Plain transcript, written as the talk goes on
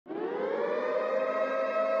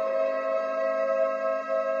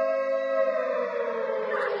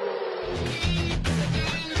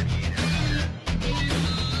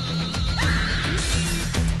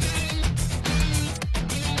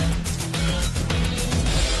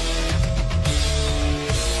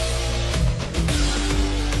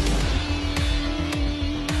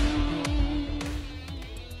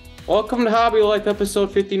Welcome to Hobby Life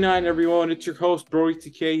episode 59, everyone. It's your host,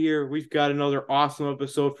 Riiip here. We've got another awesome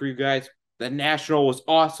episode for you guys. The National was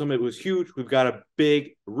awesome. It was huge. We've got a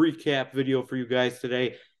big recap video for you guys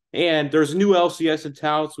today. And there's a new LCS in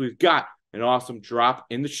town, so we've got an awesome drop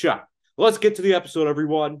in the shop. Let's get to the episode,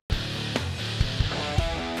 everyone.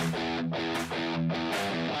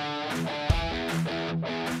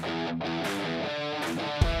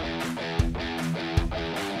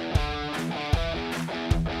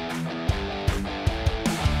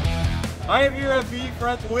 I am here at V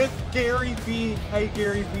Friends with Gary V. Hey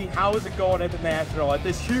Gary V, how is it going at the National, at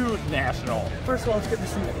this huge National? First of all, it's good to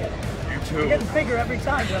see you again. You too. You're getting bigger every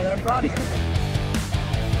time, brother. I'm proud of you.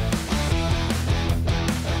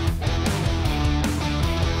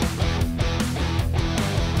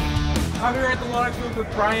 I'm here at the launch booth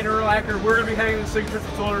with Brian Urlacher. We're going to be heading to the Signature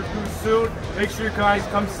Solar booth soon. Make sure you guys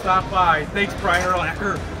come stop by. Thanks, Brian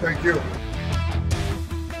Urlacher. Thank you.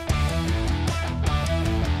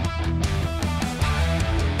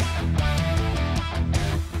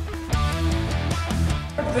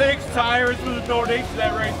 Thanks, Tires, for the donation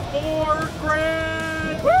that raised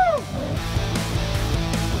 $4,000. Woo!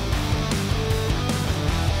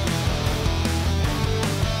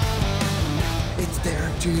 It's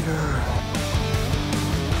Derek Jeter.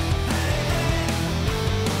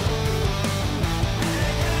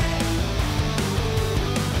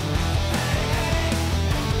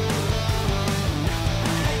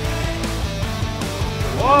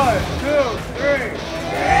 One, two, three.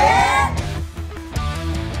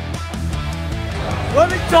 Let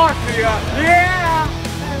me talk to you. Yeah.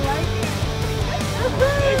 I like it. Thank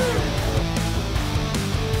you.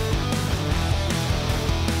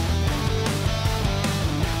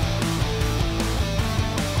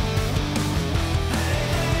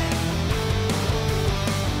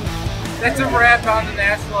 That's a wrap on the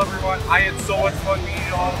National, everyone. I had so much fun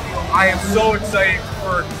meeting all of you. I am so excited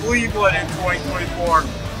for Cleveland in 2024.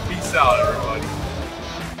 Peace out, everybody.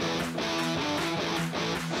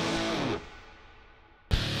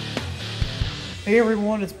 Hey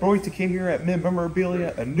everyone, it's Riiip here at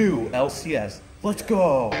Memorabilia, a new LCS. Let's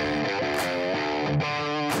go!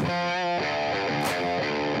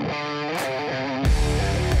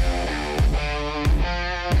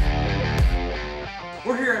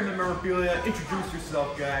 We're here at Memorabilia. Introduce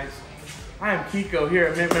yourself, guys. I am Kiko here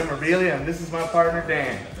at Memorabilia, and this is my partner,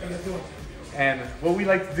 Dan. And what we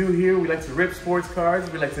like to do here, we like to rip sports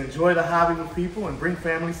cards, we like to enjoy the hobby with people and bring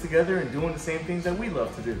families together and doing the same things that we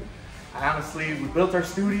love to do. Honestly, we built our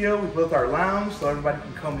studio, we built our lounge so everybody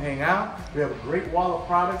can come hang out. We have a great wall of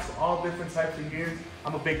products, all different types of years.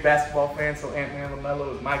 I'm a big basketball fan, so Ant-Man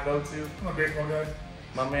LaMelo is my go-to. I'm a baseball guy.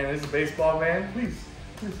 My man is a baseball man. Please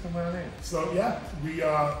come on in. So yeah, we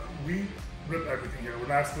rip everything here. We're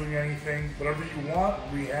not stealing anything. Whatever you want,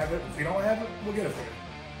 we have it. If you don't have it, we'll get it for you.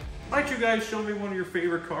 Why don't you guys show me one of your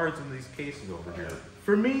favorite cards in these cases over here?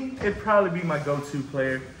 For me, it'd probably be my go-to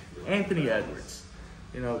player, Anthony Edwards.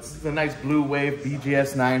 You know, it's a nice blue wave,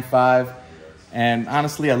 BGS 9.5. And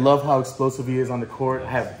honestly, I love how explosive he is on the court. I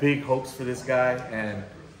have big hopes for this guy and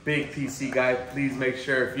big PC guy. Please make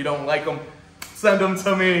sure, if you don't like him, send him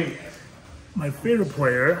to me. My favorite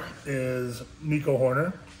player is Nico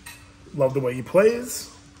Horner. Love the way he plays.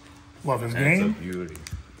 Love his game. That's a beauty.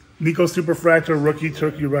 Nico Superfractor, rookie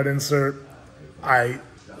turkey red insert. I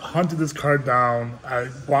hunted this card down. I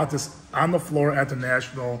bought this on the floor at the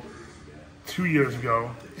National 2 years ago,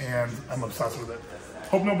 and I'm obsessed with it.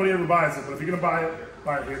 Hope nobody ever buys it, but if you're gonna buy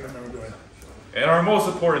it here, then never do it. And our most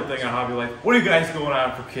important thing on Hobby Life, what are you guys going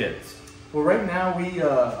on for kids? Well, right now, we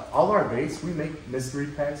all our base, we make mystery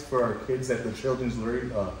packs for our kids at the Children's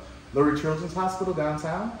Lurie Children's Hospital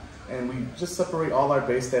downtown. And we just separate all our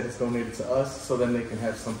base that is donated to us so then they can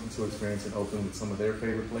have something to experience and open with some of their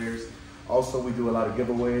favorite players. Also, we do a lot of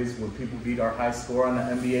giveaways. When people beat our high score on the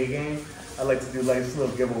NBA game, I like to do like just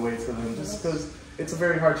little giveaways for them just because it's a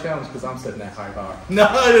very hard challenge because I'm setting that high bar. No,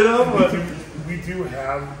 you know, but we do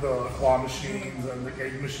have the claw machines and the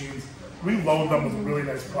egg machines. We load them with really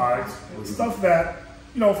nice products. Stuff that,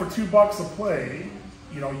 you know, for $2 a play,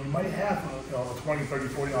 you know, you might have a $20, $30,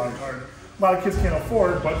 $40 card. A lot of kids can't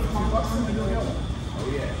afford, but for $2, they really have it. oh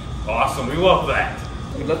yeah. Awesome, we love that.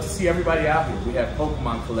 We'd love to see everybody out here. We have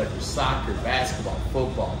Pokemon collectors, soccer, basketball,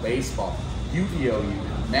 football, baseball, Yu-Gi-Oh!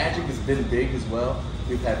 Magic has been big as well.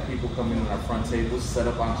 We've had people come in on our front tables, set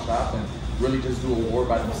up on shop, and really just do a war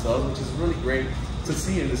by themselves, which is really great to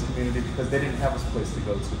see in this community because they didn't have a place to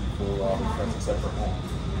go to before all their friends except for home.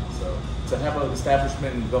 So to have an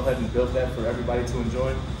establishment and go ahead and build that for everybody to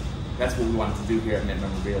enjoy, that's what we wanted to do here at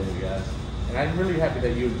Memorabilia, guys. And I'm really happy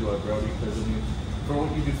that you enjoy it, Brody, because I mean, for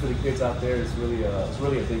what you do for the kids out there, it's really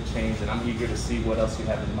a big change, and I'm eager to see what else you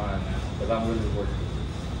have in mind, man, because I'm really working with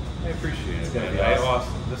you. I appreciate it. It's gonna Man. be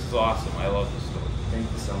awesome. This is awesome. I love this store.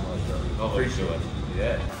 Thank you so much, bro. I'll Appreciate it.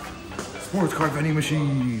 Yeah. Sports car vending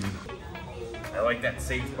machine. I like that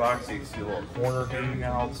safe box. You see a little corner hanging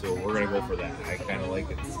out, so we're gonna go for that. I kind of like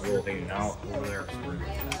it. It's a little hanging out over there. So we're gonna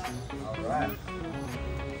do that. All right.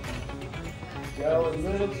 Go a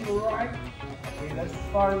little to the right. Okay, that's as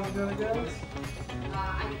far as it's gonna go.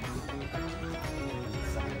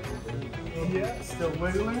 Yeah, still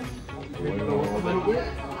wiggling. Wiggle a little bit.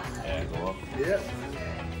 Yeah, go up. Yep.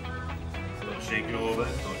 Still shaking a little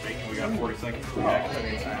bit. Still shaking. We got 40 seconds. We got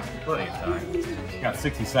plenty of time. Plenty of time. You got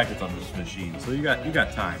 60 seconds on this machine, so you got time. You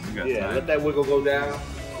got time. Let that wiggle go down.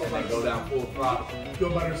 And then go down full throttle. Go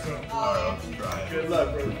by yourself. All right, let's try it. Good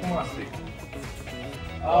luck, bro. Come on.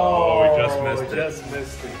 Oh, we just missed it. Just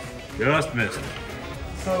missed it. Just missed it.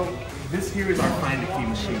 So this here is our find a key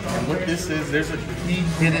machine. And what this is, there's a key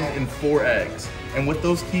hidden in 4 eggs. And what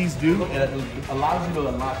those keys do, it allows you to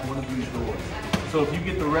unlock one of these doors. So if you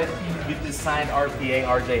get the red key, you get this signed RPA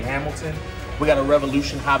RJ Hamilton. We got a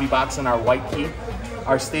Revolution hobby box in our white key,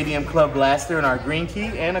 our Stadium Club blaster in our green key,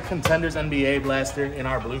 and a Contenders NBA blaster in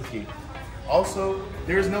our blue key. Also,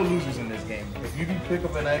 there's no losers in this game. If you do pick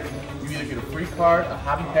up an egg, you either get a free card, a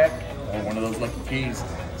hobby pack, or one of those lucky keys.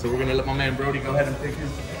 So we're gonna let my man Brody go ahead and pick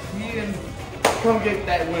his key and come get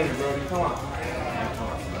that winner, Brody. Come on.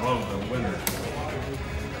 I love the winner.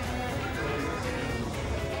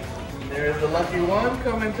 There's the lucky one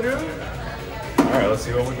coming through. All right, let's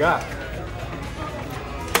see what we got.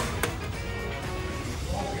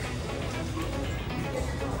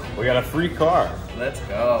 We got a free car. Let's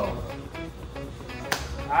go.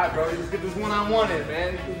 All right, Brody, let's get this one-on-one in,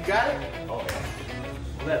 man. You got it? Oh,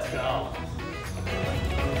 Let's go.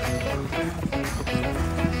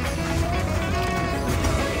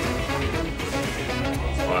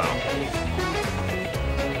 wow.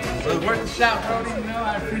 So it's worth the shot, Brody. You know,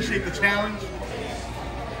 I appreciate the challenge.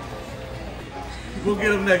 We'll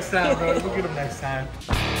get him next time, Brody. We'll get him next time.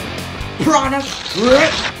 Product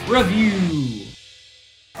review.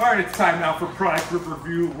 All right, it's time now for product rip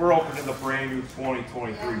review. We're opening the brand new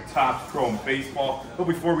 2023 Topps Chrome Baseball. But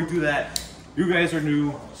before we do that, you guys are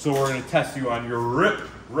new, so we're gonna test you on your rip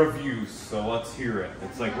reviews. So let's hear it.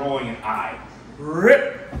 It's like rolling an I.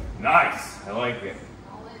 Rip. Nice. I like it.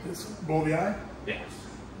 This roll the eye. Yes.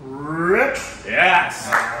 Rip. Yes.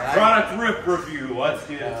 Product rip review. Let's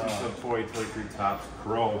get into some 2023 Topps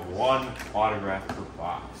Chrome. 1 autograph per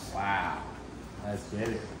box. Wow. Let's get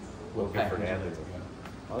it. Looking for that.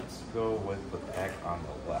 Let's go with the pack on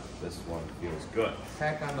the left. This one feels good.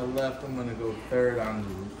 Pack on the left, I'm gonna go third on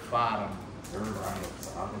the bottom. Third on the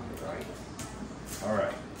bottom, right. All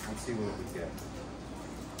right. Let's see what we get.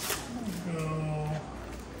 Go.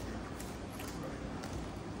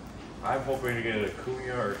 I'm hoping to get a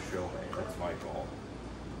Acuna or a Shohei. That's my goal.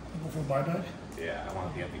 Go for a buyback. Yeah, I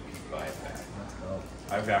want the MVP buyback. Let's go.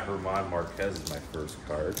 I've got Herman Marquez as my first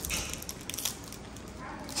card.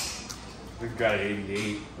 We've got an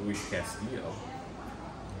 88, Luis Castillo.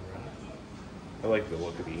 I like the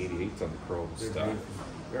look of the 88s on the Chrome stuff.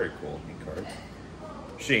 Very cool looking cards.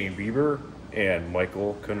 Shane Bieber and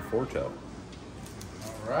Michael Conforto.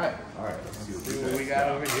 All right. Let's See what we got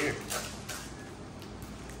over here.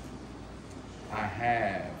 I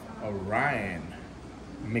have a Ryan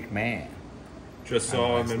McMahon. Just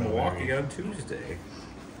saw him Nice in little Milwaukee area. on Tuesday.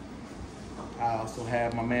 I also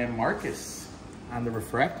have my man Marcus on the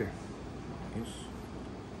refractor.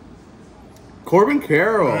 Corbin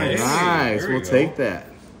Carroll. Nice. Nice. There we We'll go. take that.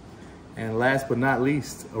 And last but not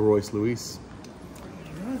least, a Royce Luis.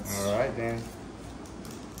 All right, Dan.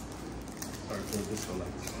 Sorry for this one.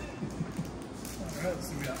 All right, let's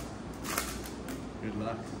see what we got. Good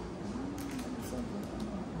luck.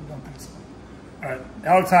 I don't think so. All right,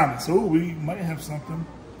 Alec Thomas. Oh, we might have something.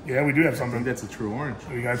 Yeah, we do have I think something. that's a true orange.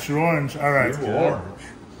 We got true orange. All right. True All orange.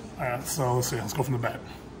 right, so let's see. Let's go from the back.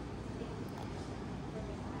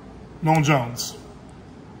 Nolan Jones.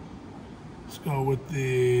 Let's go with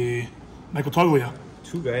the Michael Toglia.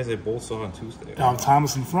 2 guys I both saw on Tuesday. Alec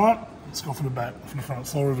Thomas in front. Let's go from the back, from the front.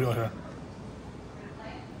 Slow reveal here.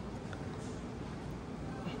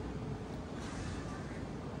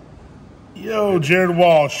 Yo, Jared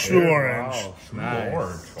Walsh, true orange. Wow, true Nice.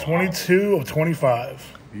 orange. Wow. 22 of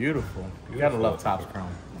 25. Beautiful. You gotta love Topps Chrome.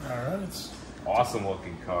 All right. Awesome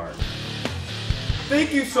looking card.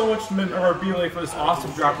 Thank you so much to Memorabilia for this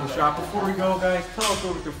awesome drop in the shop. Before we go, guys, tell us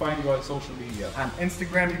where we can find you on social media. On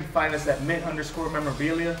Instagram, you can find us at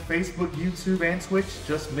mint_memorabilia. Facebook, YouTube, and Twitch,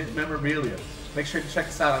 just Mint Memorabilia. Make sure to check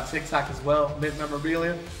us out on TikTok as well, Mint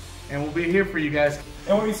Memorabilia. and we'll be here for you guys.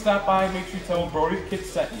 And when you stop by, make sure you tell them Brody the Kid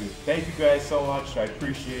sent you. Thank you guys so much. I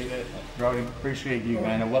appreciate it. Brody, appreciate you,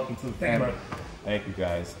 man, and welcome to the family. Thank you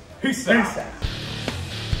guys. Peace out.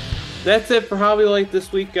 That's it for Hobby Life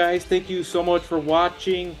this week, guys. Thank you so much for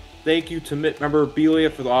watching. Thank you to Memorabilia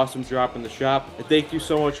for the awesome drop in the shop. And thank you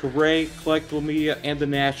so much to Ray, Collectible Media, and the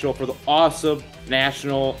National for the awesome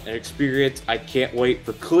National experience. I can't wait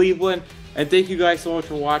for Cleveland. And thank you guys so much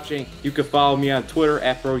for watching. You can follow me on Twitter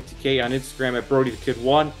at BrodyTK, on Instagram at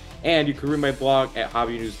BrodyTheKid1, and you can read my blog at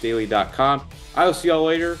HobbyNewsDaily.com. I will see y'all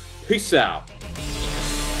later. Peace out.